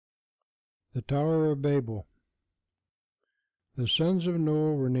The Tower of Babel. The sons of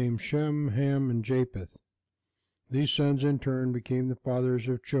Noah were named Shem, Ham, and Japheth. These sons in turn became the fathers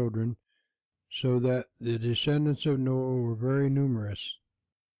of children, so that the descendants of Noah were very numerous.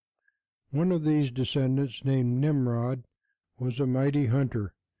 One of these descendants, named Nimrod, was a mighty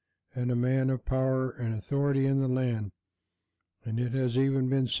hunter and a man of power and authority in the land, and it has even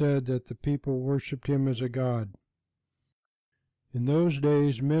been said that the people worshipped him as a god. In those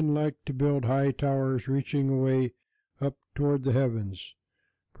days men liked to build high towers reaching away up toward the heavens.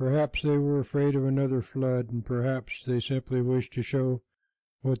 Perhaps they were afraid of another flood, and perhaps they simply wished to show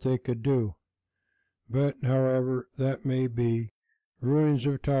what they could do. But, however that may be, ruins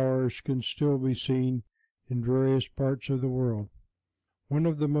of towers can still be seen in various parts of the world, one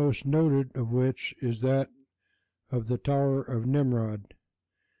of the most noted of which is that of the Tower of Nimrod.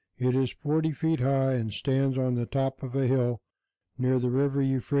 It is 40 feet high and stands on the top of a hill near the river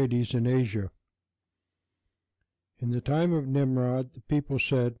Euphrates in Asia. In the time of Nimrod, the people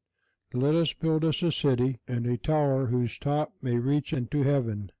said, "Let us build us a city and a tower whose top may reach into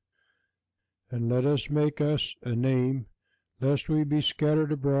heaven, and let us make us a name, lest we be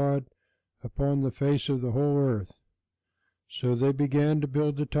scattered abroad upon the face of the whole earth." So they began to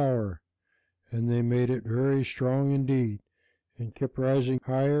build the tower, and they made it very strong indeed, and kept rising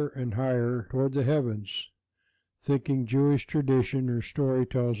higher and higher toward the heavens, thinking Jewish tradition or story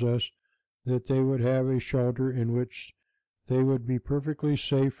tells us that they would have a shelter in which they would be perfectly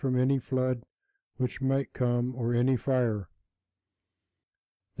safe from any flood which might come or any fire.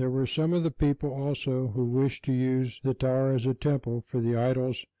 There were some of the people also who wished to use the tower as a temple for the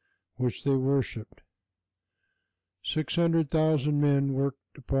idols which they worshipped. 600,000 men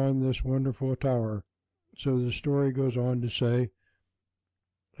worked upon this wonderful tower, so the story goes on to say,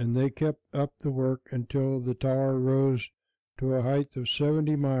 and they kept up the work until the tower rose to a height of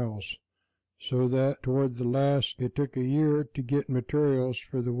 70 miles, so that toward the last it took a year to get materials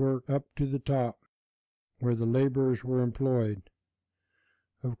for the work up to the top, where the laborers were employed.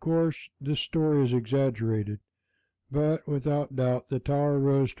 Of course, this story is exaggerated, but without doubt the tower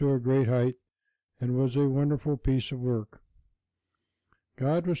rose to a great height and was a wonderful piece of work.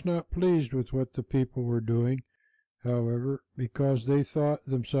 God was not pleased with what the people were doing, however, because they thought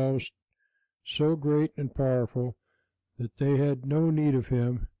themselves so great and powerful that they had no need of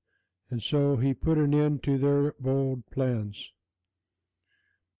him, and so he put an end to their bold plans.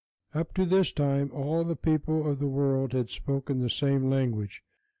 Up to this time, all the people of the world had spoken the same language,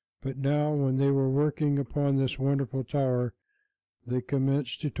 but now, when they were working upon this wonderful tower, they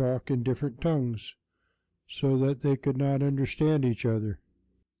commenced to talk in different tongues, so that they could not understand each other,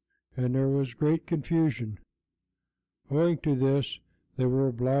 and there was great confusion. Owing to this, they were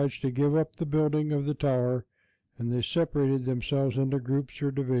obliged to give up the building of the tower, and they separated themselves into groups or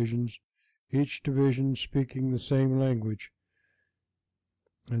divisions, each division speaking the same language.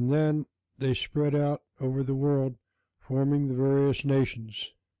 And then they spread out over the world, forming the various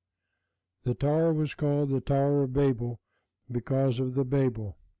nations. The tower was called the Tower of Babel because of the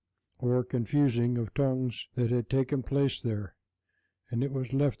Babel, or confusing of tongues that had taken place there, and it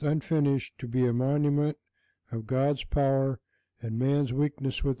was left unfinished to be a monument of God's power and man's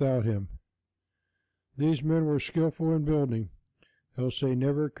weakness without him. These men were skillful in building, else they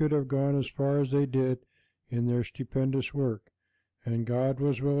never could have gone as far as they did in their stupendous work, and God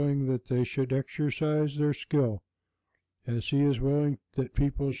was willing that they should exercise their skill, as he is willing that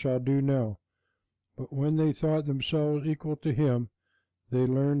people shall do now. But when they thought themselves equal to him, they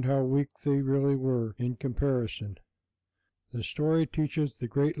learned how weak they really were in comparison. The story teaches the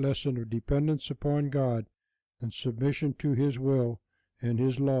great lesson of dependence upon God and submission to his will and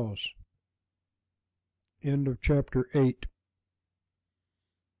his laws. End of chapter 8.